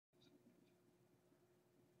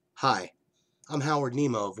Hi, I'm Howard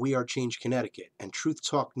Nemo of We Are Change Connecticut and Truth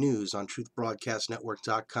Talk News on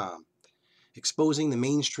truthbroadcastnetwork.com, exposing the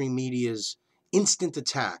mainstream media's instant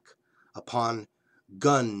attack upon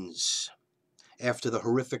guns after the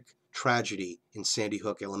horrific tragedy in Sandy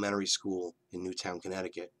Hook Elementary School in Newtown,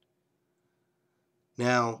 Connecticut.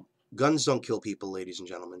 Now, guns don't kill people, ladies and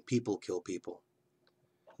gentlemen. People kill people.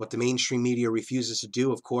 What the mainstream media refuses to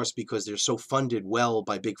do, of course, because they're so funded well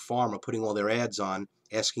by Big Pharma, putting all their ads on,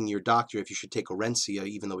 asking your doctor if you should take Orencia,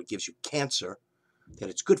 even though it gives you cancer, that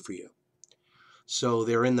it's good for you. So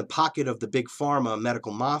they're in the pocket of the Big Pharma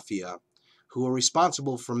medical mafia, who are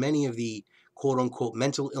responsible for many of the quote-unquote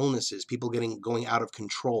mental illnesses, people going out of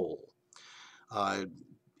control.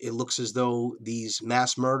 It looks as though these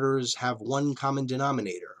mass murders have one common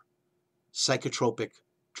denominator: psychotropic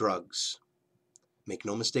drugs. Make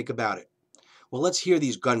no mistake about it. Well, let's hear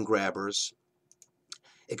these gun grabbers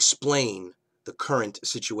explain the current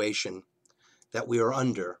situation that we are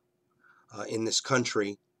under in this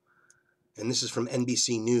country. And this is from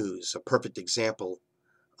NBC News, a perfect example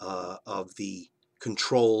of the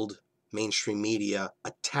controlled mainstream media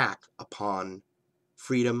attack upon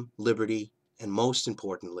freedom, liberty, and most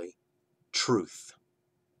importantly, truth.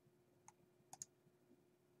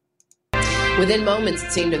 Within moments,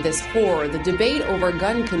 it seemed, of this horror, the debate over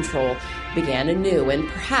gun control began anew, and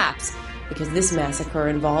perhaps because this massacre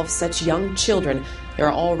involves such young children, there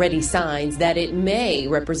are already signs that it may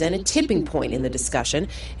represent a tipping point in the discussion.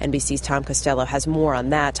 NBC's Tom Costello has more on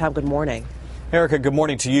that. Tom, good morning. Erica, good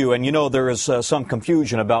morning to you. And you know, there is some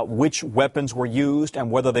confusion about which weapons were used and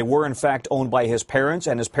whether they were in fact owned by his parents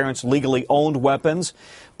and his parents legally owned weapons.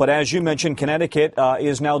 But as you mentioned, Connecticut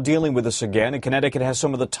is now dealing with this again, and Connecticut has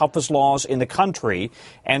some of the toughest laws in the country.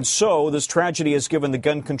 And so this tragedy has given the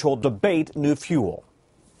gun control debate new fuel.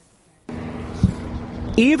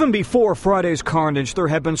 Even before Friday's carnage, there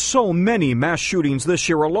have been so many mass shootings this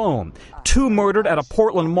year alone. 2 murdered at a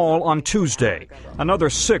Portland mall on Tuesday, another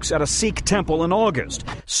 6 at a Sikh temple in August,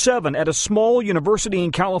 7 at a small university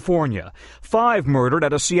in California, 5 murdered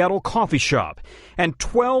at a Seattle coffee shop, and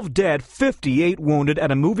 12 dead, 58 wounded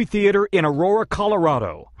at a movie theater in Aurora,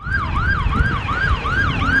 Colorado.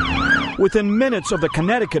 Within minutes of the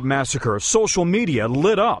Connecticut massacre, social media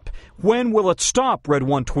lit up. "When will it stop?" read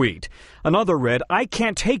one tweet. Another read, "I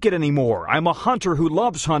can't take it anymore. I'm a hunter who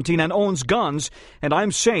loves hunting and owns guns, and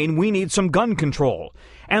I'm saying we need some gun control."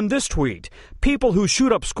 And this tweet, "People who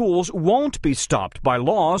shoot up schools won't be stopped by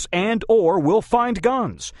laws and or will find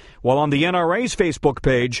guns." While on the NRA's Facebook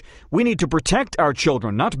page, "We need to protect our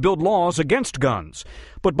children, not build laws against guns."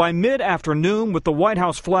 But by mid-afternoon, with the White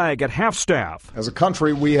House flag at half-staff. As a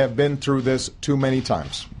country, we have been through this too many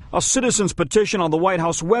times. A citizen's petition on the White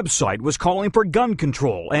House website was calling for gun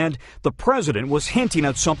control, and the president was hinting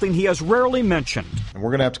at something he has rarely mentioned. And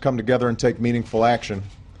we're going to have to come together and take meaningful action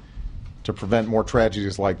to prevent more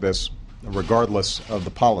tragedies like this, regardless of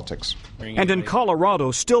the politics. And in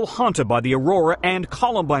Colorado, still haunted by the Aurora and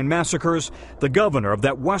Columbine massacres, the governor of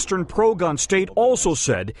that western pro-gun state also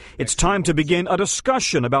said it's time to begin a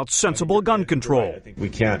discussion about sensible gun control. We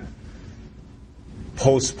can't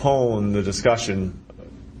postpone the discussion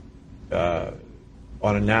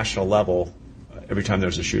on a national level every time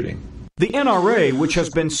there's a shooting. The NRA, which has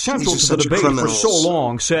been central to the debate for so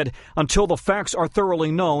long, said until the facts are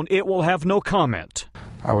thoroughly known, it will have no comment.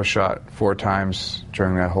 I was shot 4 times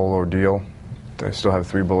during that whole ordeal. I still have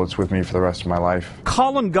 3 bullets with me for the rest of my life.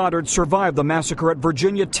 Colin Goddard survived the massacre at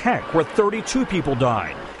Virginia Tech, where 32 people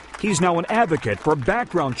died. He's now an advocate for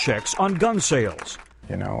background checks on gun sales.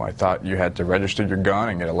 You know, I thought you had to register your gun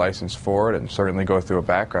and get a license for it and certainly go through a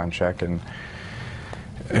background check. And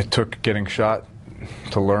it took getting shot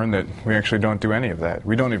to learn that we actually don't do any of that.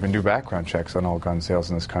 We don't even do background checks on all gun sales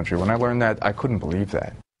in this country. When I learned that, I couldn't believe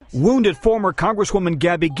that. Wounded former Congresswoman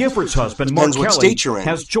Gabby Giffords' husband, Mark Kelly,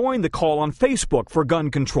 has joined the call on Facebook for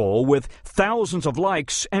gun control with thousands of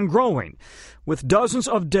likes and growing. With dozens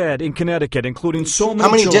of dead in Connecticut, including so many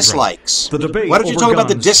children. How many dislikes? The debate Why don't you over talk about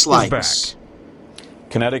the guns dislikes?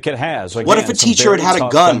 Connecticut has. Again, what if a teacher had a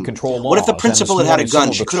gun? What if the principal had a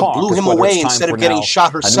gun? She could have blew him away instead of getting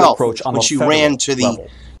shot herself when she ran to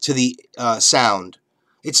the sound.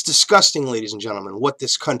 It's disgusting, ladies and gentlemen, what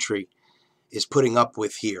this country is putting up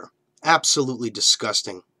with here. Absolutely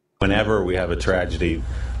disgusting. Whenever we have a tragedy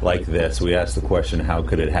like this, we ask the question, how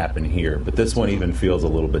could it happen here? But this one even feels a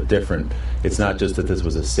little bit different. It's not just that this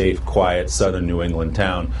was a safe, quiet, southern New England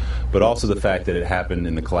town, but also the fact that it happened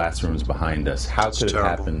in the classrooms behind us. How could it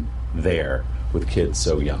happen there with kids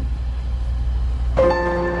so young?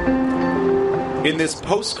 In this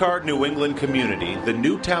postcard New England community, the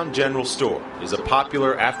Newtown General Store is a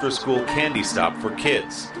popular after-school candy stop for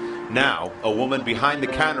kids. Now, a woman behind the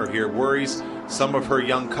counter here worries some of her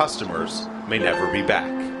young customers may never be back.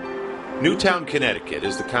 Newtown, Connecticut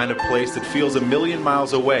is the kind of place that feels a million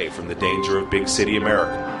miles away from the danger of big city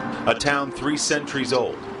America. A town 3 centuries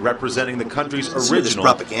old, representing the country's original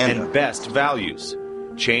and best values,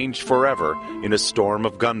 changed forever in a storm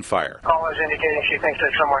of gunfire. Caller is indicating she thinks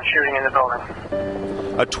there's someone shooting in the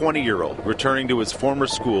building. A 20-year-old returning to his former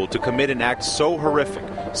school to commit an act so horrific,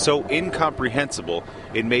 so incomprehensible,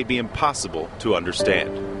 it may be impossible to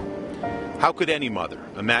understand. How could any mother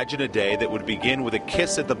imagine a day that would begin with a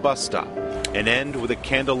kiss at the bus stop and end with a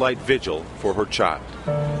candlelight vigil for her child?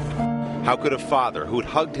 How could a father who had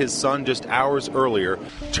hugged his son just hours earlier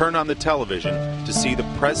turn on the television to see the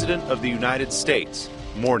President of the United States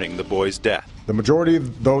mourning the boy's death? The majority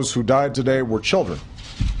of those who died today were children.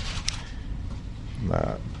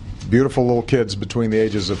 Beautiful little kids between the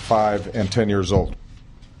ages of 5 and 10 years old.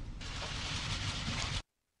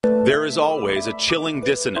 There is always a chilling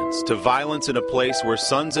dissonance to violence in a place where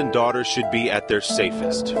sons and daughters should be at their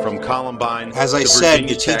safest. From Columbine, as I to said,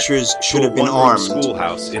 Virginia the Tech, teachers should to have been a armed.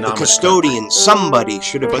 schoolhouse in The Amish custodian, country. somebody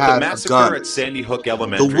should have But had the a massacre gun. at Sandy Hook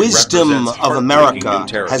Elementary The wisdom represents of heartbreaking America new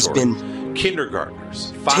territory. has been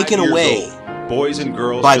kindergartners, taken 5 years away old, boys and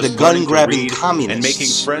girls by the just learning to gun-grabbing read communists and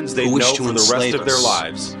making friends they who wish know to for the rest enslave of their us.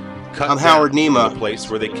 lives. Cut I'm Howard down Nima. from the place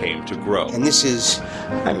where they came to grow. And this is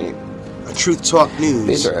I mean, a Truth Talk News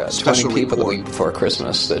these are 20 special people the report. week before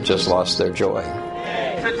Christmas that just lost their joy.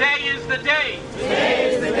 Today is the day.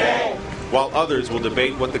 Today is the day. While others will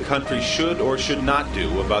debate what the country should or should not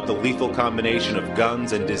do about the lethal combination of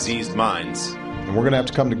guns and diseased minds. And we're going to have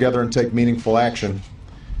to come together and take meaningful action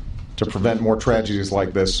to prevent more tragedies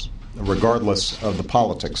like this, regardless of the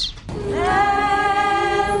politics.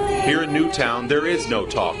 Here in Newtown, there is no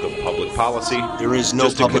talk of public policy. There is no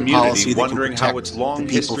just public a community policy that can wondering how protect its long the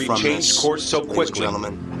people history from changed this, course so ladies and quickly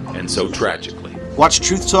gentlemen. and so tragically. Watch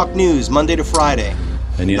Truth Talk News Monday to Friday,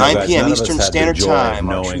 And 9 p.m. none of us Eastern had the Standard joy Time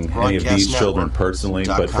of on knowing any of these children personally,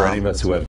 but for any of us who have